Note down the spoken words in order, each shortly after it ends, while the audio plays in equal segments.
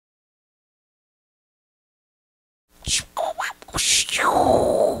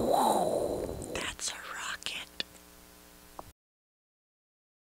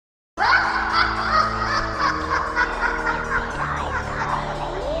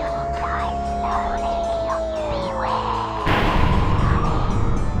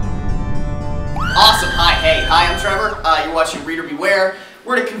Awesome. Hi, I'm Trevor. You're watching Reader Beware.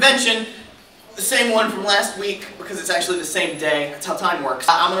 We're at a convention, the same one from last week because it's actually the same day. That's how time works.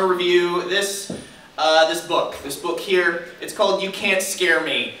 I'm going to review this book here. It's called You Can't Scare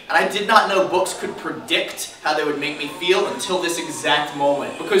Me. And I did not know books could predict how they would make me feel until this exact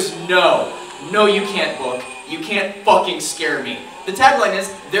moment. Because no, you can't, book. You can't fucking scare me. The tagline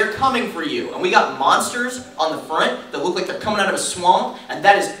is, they're coming for you. And we got monsters on the front that look like they're coming out of a swamp, and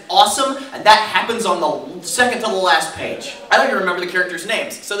that is awesome, and that happens on the second to the last page. I don't even remember the characters'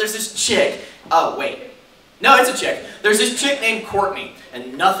 names. So there's this chick, oh wait, no, it's a chick. There's this chick named Courtney,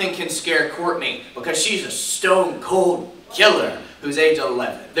 and nothing can scare Courtney because she's a stone cold killer who's age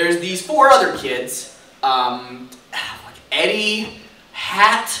 11. There's these four other kids, like Eddie,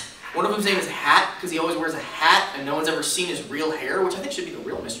 Hat. One of them's name is Hat because he always wears a hat and no one's ever seen his real hair, which I think should be the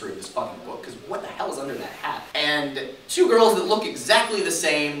real mystery of this fucking book because what the hell is under that hat? And two girls that look exactly the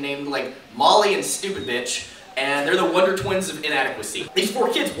same named like Molly and Stupid Bitch, and they're the Wonder Twins of inadequacy. These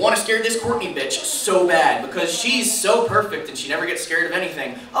four kids want to scare this Courtney bitch so bad because she's so perfect and she never gets scared of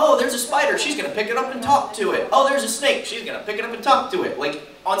anything. Oh, there's a spider, she's gonna pick it up and talk to it. Oh, there's a snake, she's gonna pick it up and talk to it. Like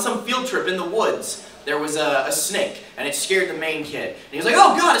on some field trip in the woods, there was a snake, and it scared the main kid. And he was like,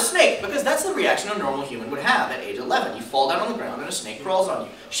 oh god, a snake! Because that's the reaction a normal human would have at age 11. You fall down on the ground and a snake crawls on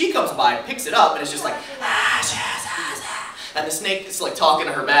you. She comes by, picks it up, and it's just like, and the snake is like talking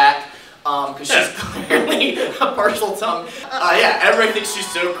to her back, because she's clearly a partial tongue. Yeah, everybody thinks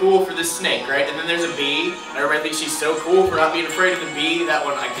she's so cool for this snake, right? And then there's a bee, and everybody thinks she's so cool for not being afraid of the bee. That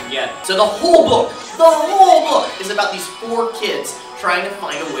one I can get. So the whole book is about these four kids trying to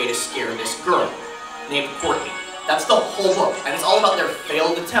find a way to scare this girl named Courtney. That's the whole book, and it's all about their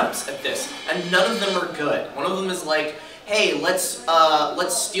failed attempts at this, and none of them are good. One of them is like, hey, let's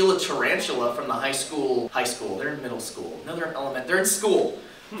steal a tarantula from the high school, they're in middle school, no they're in elementary, they're in school,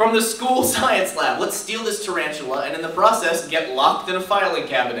 from the school science lab. Let's steal this tarantula, and in the process, get locked in a filing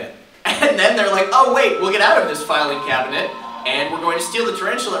cabinet. And then they're like, oh wait, we'll get out of this filing cabinet, and we're going to steal the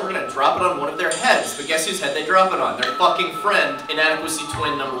tarantula and we're going to drop it on one of their heads. But guess whose head they drop it on? Their fucking friend, inadequacy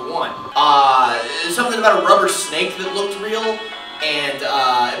twin number one. There's something about a rubber snake that looked real, and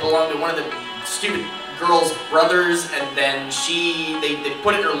it belonged to one of the stupid girl's brothers, and then they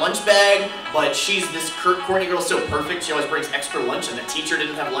put it in her lunch bag, but this Courtney girl's so perfect, she always brings extra lunch, and the teacher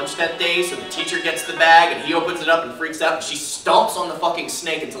didn't have lunch that day, so the teacher gets the bag, and he opens it up and freaks out, and she stomps on the fucking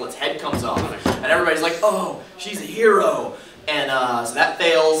snake until its head comes off. And everybody's like, oh, she's a hero. And so that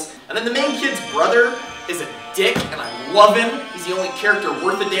fails. And then the main kid's brother is a dick, and I love him. He's the only character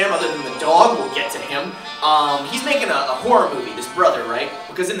worth a damn other than the dog. We'll get to him. He's making a horror movie, this brother, right?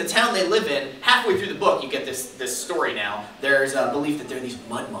 Because in the town they live in, halfway through the book, you get this story now. There's a belief that there are these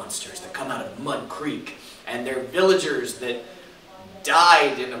mud monsters that come out of Mud Creek, and they're villagers that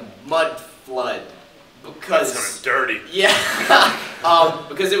died in a mud flood. Because... That's kind of dirty. Yeah.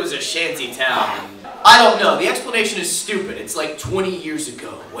 Because it was a shanty town. I don't know. The explanation is stupid. It's like 20 years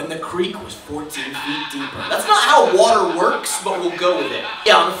ago when the creek was 14 feet deeper. That's not how water works, but we'll go with it.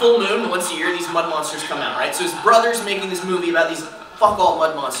 Yeah, on a full moon, once a year, these mud monsters come out, right? So his brother's making this movie about these fuck-all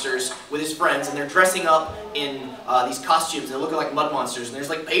mud monsters with his friends, and they're dressing up in these costumes, and they're looking like mud monsters, and there's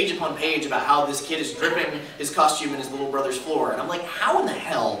like page upon page about how this kid is dripping his costume in his little brother's floor, and I'm like, how in the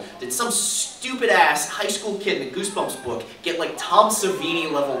hell did some stupid-ass high school kid in the Goosebumps book get like Tom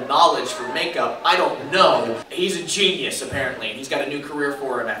Savini-level knowledge for makeup? I don't know. He's a genius, apparently, and he's got a new career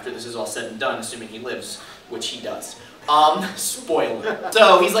for him after this is all said and done, assuming he lives, which he does. Spoiler.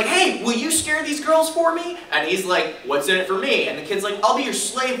 So he's like, hey, will you scare these girls for me? And he's like, what's in it for me? And the kid's like, I'll be your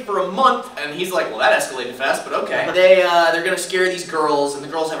slave for a month. And he's like, well, that escalated fast, but okay. They're gonna scare these girls, and the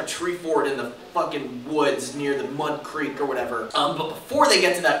girls have a tree fort in the fucking woods near the Mud Creek or whatever. But before they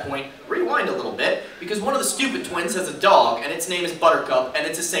get to that point, rewind a little bit, because one of the stupid twins has a dog, and its name is Buttercup, and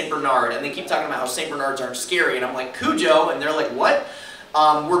it's a Saint Bernard, and they keep talking about how Saint Bernards aren't scary, and I'm like, Cujo, and they're like, what?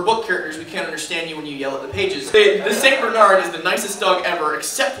 We're book characters, we can't understand you when you yell at the pages. The Saint Bernard is the nicest dog ever,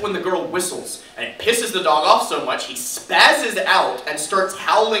 except when the girl whistles. And it pisses the dog off so much, he spazzes out and starts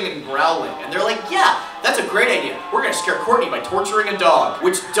howling and growling. And they're like, yeah, that's a great idea. We're gonna scare Courtney by torturing a dog.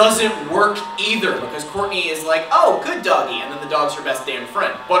 Which doesn't work either, because Courtney is like, oh, good doggy, and then the dog's her best damn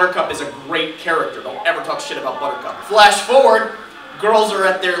friend. Buttercup is a great character, don't ever talk shit about Buttercup. Flash forward, girls are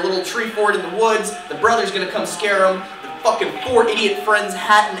at their little tree fort in the woods, the brother's gonna come scare them. Fucking four idiot friends,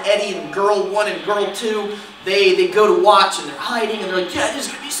 Hat and Eddie and Girl 1 and Girl 2, they go to watch and they're hiding and they're like, yeah, this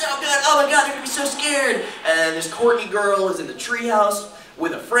is gonna be so good, oh my god, they're gonna be so scared. And this Courtney girl is in the treehouse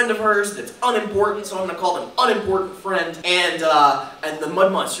with a friend of hers that's unimportant, so I'm gonna call them unimportant friend, and the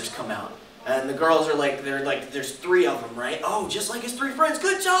mud monsters come out. And the girls are like, there's 3 of them, right? Oh, just like his 3 friends.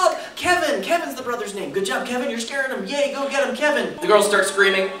 Good job, Kevin. Kevin's the brother's name. Good job, Kevin. You're scaring him. Yay, go get him, Kevin. The girls start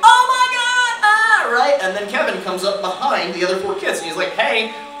screaming, oh my God, ah, right? And then Kevin comes up behind the other 4 kids, and he's like,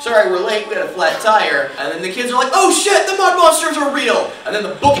 hey, sorry we're late, we had a flat tire. And then the kids are like, oh shit, the mud monsters are real. And then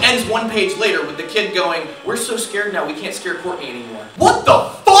the book ends 1 page later with the kid going, we're so scared now we can't scare Courtney anymore. What the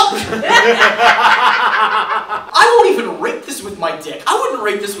fuck? I won't even rate this with my dick. I wouldn't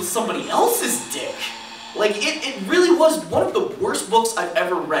rate this with somebody else's dick. Like, it really was one of the worst books I've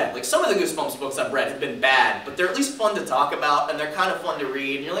ever read. Like, some of the Goosebumps books I've read have been bad, but they're at least fun to talk about, and they're kind of fun to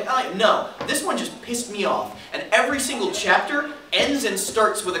read, and you're like, oh, no. This one just pissed me off, and every single chapter ends and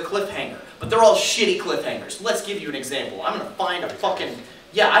starts with a cliffhanger, but they're all shitty cliffhangers. Let's give you an example. I'm gonna find a fucking,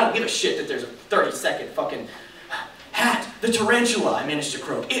 yeah, I don't give a shit that there's a 30-second fucking hat, the tarantula, I managed to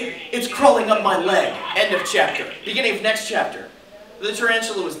croak. It's crawling up my leg. End of chapter. Beginning of next chapter. The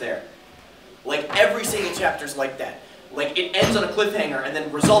tarantula was there. Like, every single chapter's like that. Like, it ends on a cliffhanger and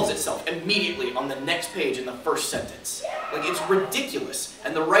then resolves itself immediately on the next page in the first sentence. Like, it's ridiculous.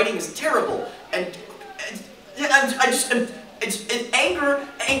 And the writing is terrible. And it's anger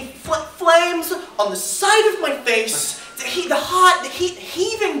and flames on the side of my face. The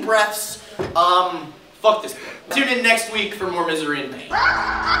heaving breaths. Fuck this book. Tune in next week for more misery and pain.